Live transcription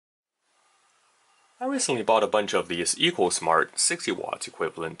I recently bought a bunch of these EcoSmart 60 watts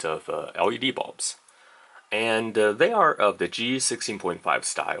equivalent of LED bulbs. And they are of the G16.5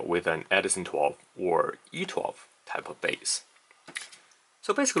 style with an Edison 12 or E12 type of base.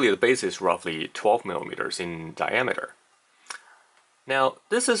 So basically the base is roughly 12 millimeters in diameter. Now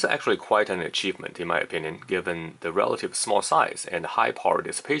this is actually quite an achievement in my opinion given the relative small size and high power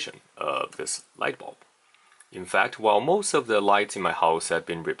dissipation of this light bulb. In fact, while most of the lights in my house had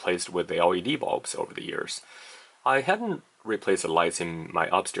been replaced with the LED bulbs over the years, I hadn't replaced the lights in my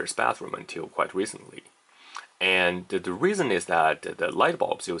upstairs bathroom until quite recently. And the reason is that the light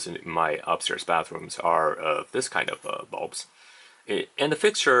bulbs used in my upstairs bathrooms are of this kind of bulbs. And the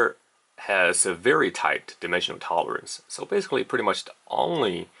fixture has a very tight dimensional tolerance. So basically pretty much the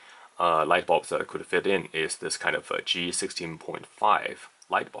only light bulbs that I could fit in is this kind of G16.5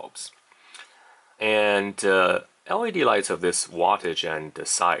 light bulbs. And LED lights of this wattage and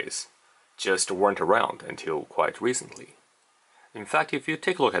size just weren't around until quite recently. In fact, if you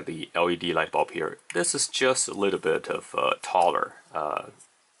take a look at the LED light bulb here, this is just a little bit of taller,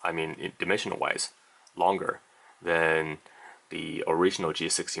 I mean dimensional-wise, longer than the original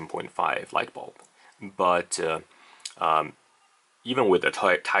G16.5 light bulb. But even with the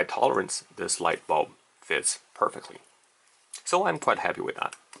tight tolerance, this light bulb fits perfectly. So I'm quite happy with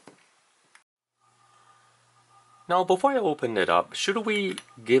that. Now, before I open it up, should we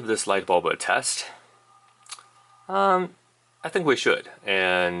give this light bulb a test? I think we should,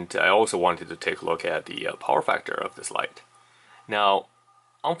 and I also wanted to take a look at the power factor of this light. Now,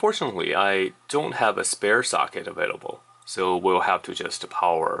 unfortunately, I don't have a spare socket available, so we'll have to just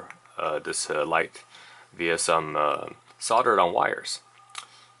power this light via some soldered on wires.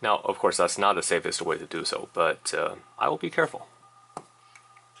 Now, of course, that's not the safest way to do so, but I will be careful.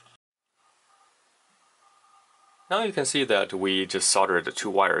 Now you can see that we just soldered the two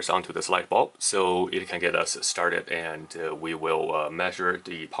wires onto this light bulb so it can get us started, and we will measure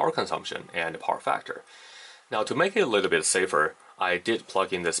the power consumption and the power factor. Now to make it a little bit safer, I did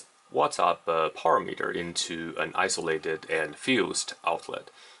plug in this watts-up power meter into an isolated and fused outlet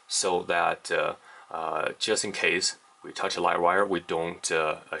so that just in case we touch a light wire, we don't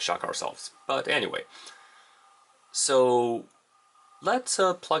shock ourselves. But anyway, so let's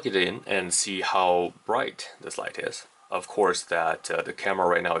plug it in and see how bright this light is. Of course that the camera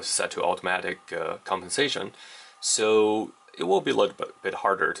right now is set to automatic compensation, so it will be a little bit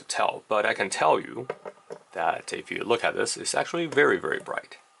harder to tell, but I can tell you that if you look at this, it's actually very, very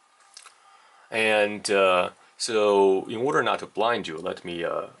bright. And so in order not to blind you, let me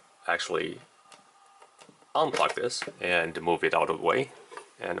actually unplug this and move it out of the way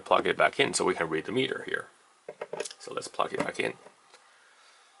and plug it back in so we can read the meter here. So let's plug it back in.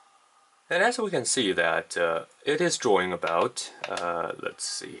 And as we can see that it is drawing about, let's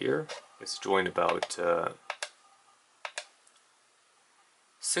see here, it's drawing about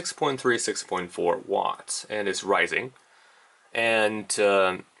 6.3, 6.4 watts, and it's rising. And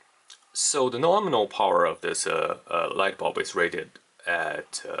so the nominal power of this light bulb is rated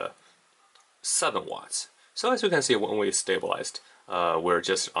at 7 watts. So as you can see, when we stabilized, we're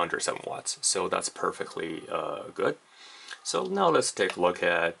just under 7 watts. So that's perfectly good. So now let's take a look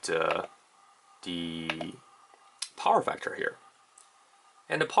at the power factor here.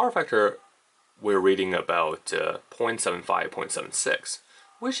 And the power factor, we're reading about 0.75, 0.76,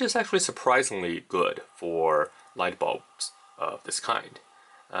 which is actually surprisingly good for light bulbs of this kind.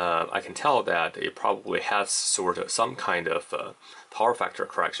 I can tell that it probably has sort of some kind of power factor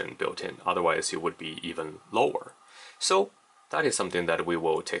correction built in, otherwise it would be even lower. So that is something that we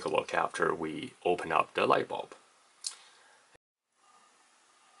will take a look after we open up the light bulb.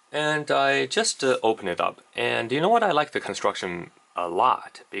 And I just opened it up, and you know what, I like the construction a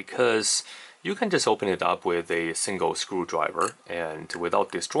lot because you can just open it up with a single screwdriver and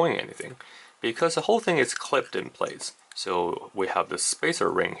without destroying anything, because the whole thing is clipped in place. So we have this spacer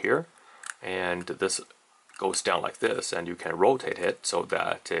ring here, and this goes down like this, and you can rotate it so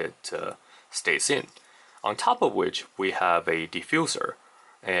that it stays in. On top of which we have a diffuser,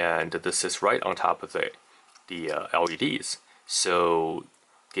 and this is right on top of the LEDs, so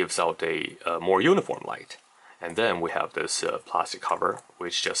gives out a more uniform light. And then we have this plastic cover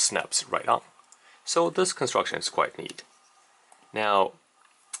which just snaps right on. So this construction is quite neat. Now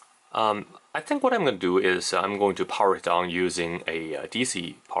I think what I'm going to do is I'm going to power it down using a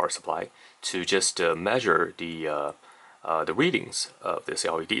DC power supply to just measure the readings of this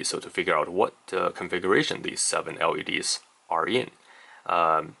LED, so to figure out what configuration these 7 LEDs are in.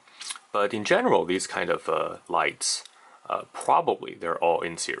 But in general, these kind of lights, probably they're all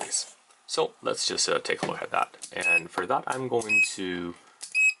in series. So let's just take a look at that. And for that, I'm going to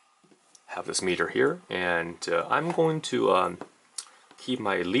have this meter here, and I'm going to keep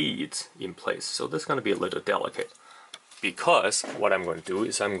my leads in place. So this is going to be a little delicate, because what I'm going to do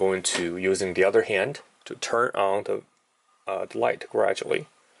is I'm going to, using the other hand, to turn on the light gradually.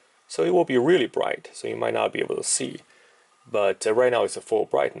 So it will be really bright, so you might not be able to see. But right now it's a full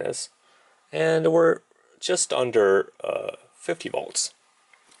brightness, and we're just under 50 volts.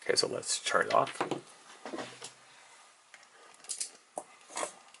 Okay, so let's turn it off.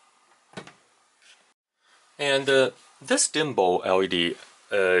 And this Dimmable LED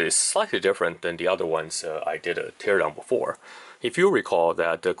is slightly different than the other ones I did a teardown before. If you recall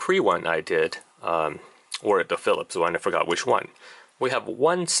that the Cree one I did, or the Philips one, I forgot which one, we have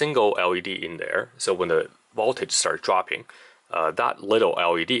one single LED in there, so when the voltage starts dropping, that little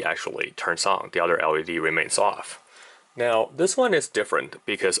LED actually turns on, the other LED remains off. Now this one is different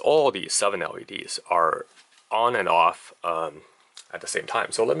because all the 7 LEDs are on and off at the same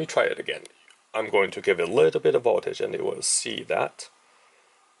time. So let me try it again. I'm going to give it a little bit of voltage and it will see that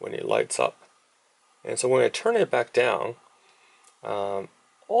when it lights up. And so when I turn it back down,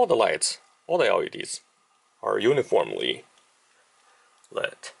 all the lights, all the LEDs are uniformly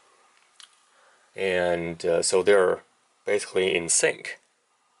lit. And so they're basically in sync.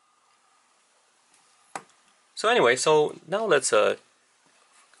 So anyway, so now let's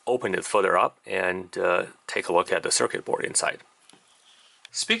open it further up and take a look at the circuit board inside.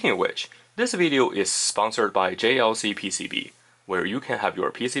 Speaking of which, this video is sponsored by JLC PCB, where you can have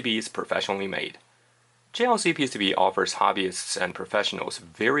your PCBs professionally made. JLC PCB offers hobbyists and professionals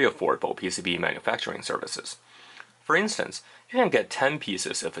very affordable PCB manufacturing services. For instance, you can get 10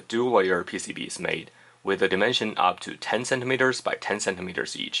 pieces of dual-layer PCBs made with a dimension up to 10 cm by 10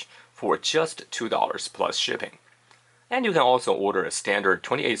 cm each for just $2 plus shipping. And you can also order a standard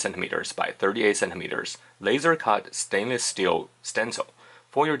 28 cm by 38 cm laser-cut stainless steel stencil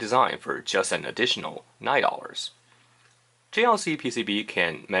for your design for just an additional $9. JLC PCB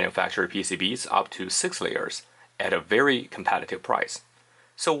can manufacture PCBs up to 6 layers at a very competitive price.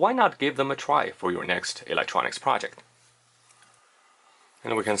 So why not give them a try for your next electronics project?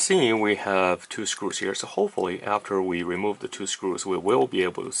 And we can see we have 2 screws here, so hopefully after we remove the 2 screws we will be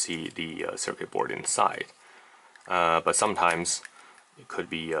able to see the circuit board inside. But sometimes it could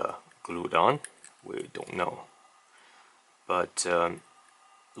be glued on, we don't know. But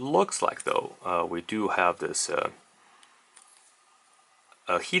looks like though we do have this a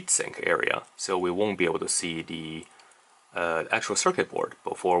heatsink area, so we won't be able to see the actual circuit board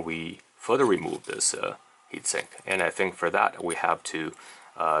before we further remove this heatsink. And I think for that we have to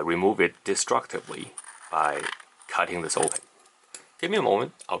remove it destructively by cutting this open. Give me a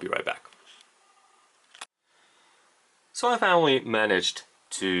moment, I'll be right back. So I finally managed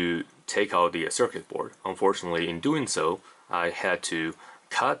to take out the circuit board. Unfortunately, in doing so, I had to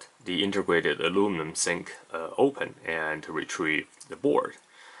cut the integrated aluminum sink open and retrieve the board.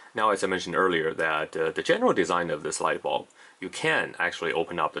 Now, as I mentioned earlier, that the general design of this light bulb, you can actually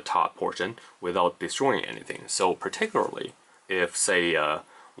open up the top portion without destroying anything. So particularly if, say,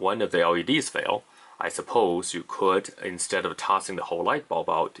 one of the LEDs fail, I suppose you could, instead of tossing the whole light bulb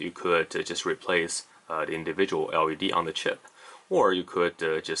out, you could just replace the individual LED on the chip. Or you could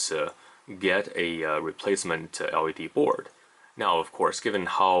just get a replacement LED board. Now, of course, given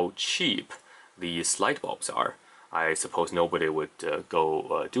how cheap these light bulbs are, I suppose nobody would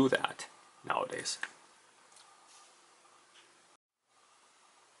go do that nowadays.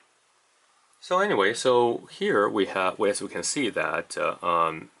 So anyway, so here we have, as we can see that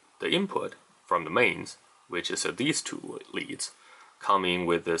the input from the mains, which is these 2 leads, coming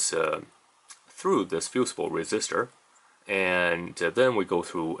with this through this fusible resistor, and then we go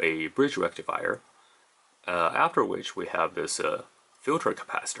through a bridge rectifier, after which we have this filter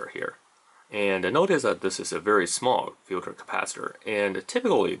capacitor here. And notice that this is a very small filter capacitor, and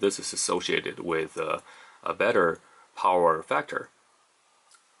typically this is associated with a better power factor.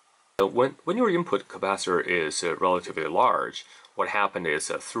 When your input capacitor is relatively large, what happens is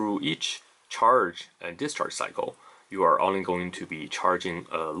through each charge and discharge cycle, you are only going to be charging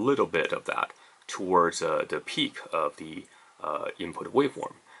a little bit of that towards the peak of the input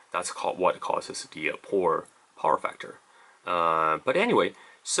waveform. That's what causes the poor power factor. But anyway,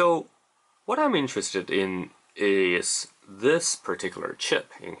 so what I'm interested in is this particular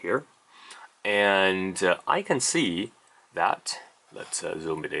chip in here, and I can see that. Let's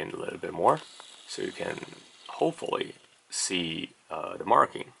zoom it in a little bit more so you can hopefully see the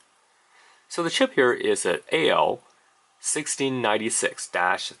marking. So the chip here is an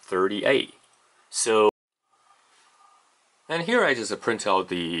AL1696-30A. So, and here I just print out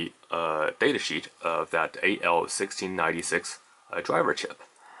the data sheet of that AL1696 driver chip.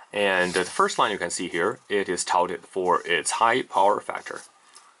 And the first line you can see here, it is touted for its high power factor.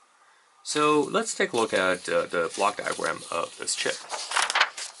 So let's take a look at the block diagram of this chip.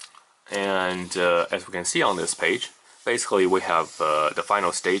 And as we can see on this page, basically we have the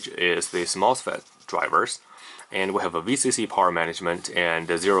final stage is this MOSFET drivers, and we have a VCC power management and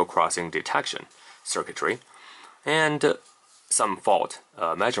zero crossing detection circuitry, and some fault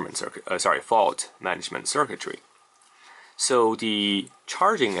management circuitry. So the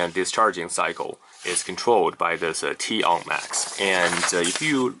charging and discharging cycle is controlled by this T-on max, and if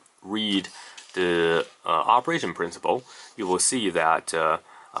you read the operation principle, you will see that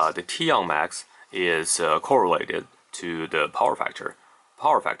the T-on max is correlated to the power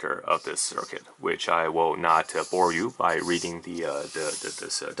factor of this circuit, which I will not bore you by reading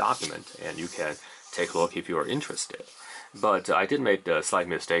this document, and you can take a look if you are interested. But I did make a slight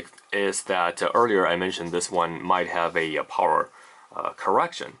mistake, is that earlier I mentioned this one might have a power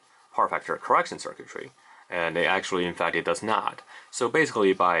factor correction circuitry, and actually in fact it does not. So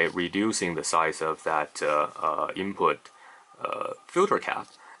basically by reducing the size of that input filter cap,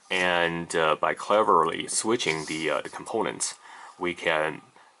 and by cleverly switching the components, we can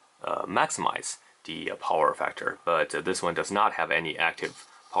maximize the power factor, but this one does not have any active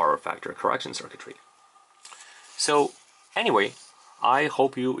power factor correction circuitry. So anyway, I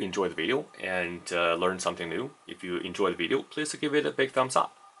hope you enjoyed the video and learned something new. If you enjoyed the video, please give it a big thumbs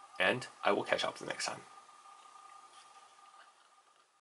up, and I will catch up the next time.